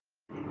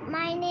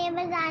My name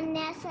is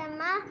Aanya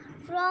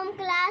from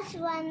class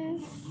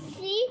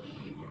 1C.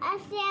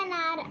 ऐसे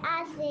अनार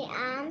आसे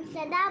आम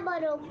सदा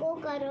बड़ों को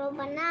करो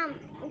प्रणाम।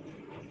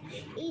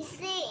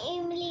 इसे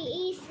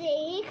इमली इसे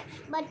ईख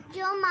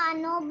बच्चों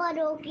मानो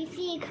बड़ों की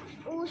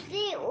सीख।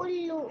 उसे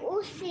उल्लू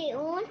उससे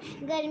ऊन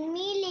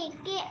गर्मी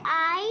लेके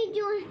आई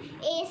जून।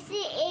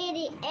 ऐसे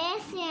एरी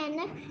ऐसे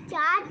अनक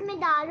चाट में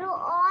डालो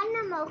और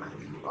नमक।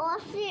 ओ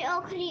से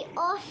ओखली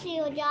ओ से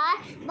औजार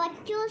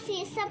बच्चों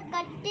से सब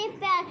करते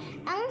प्यार।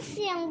 अंग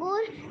से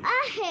अंगूर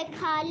है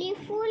खाली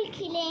फूल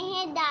खिले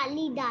हैं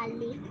डाली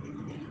डाली।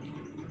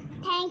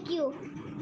 Thank you.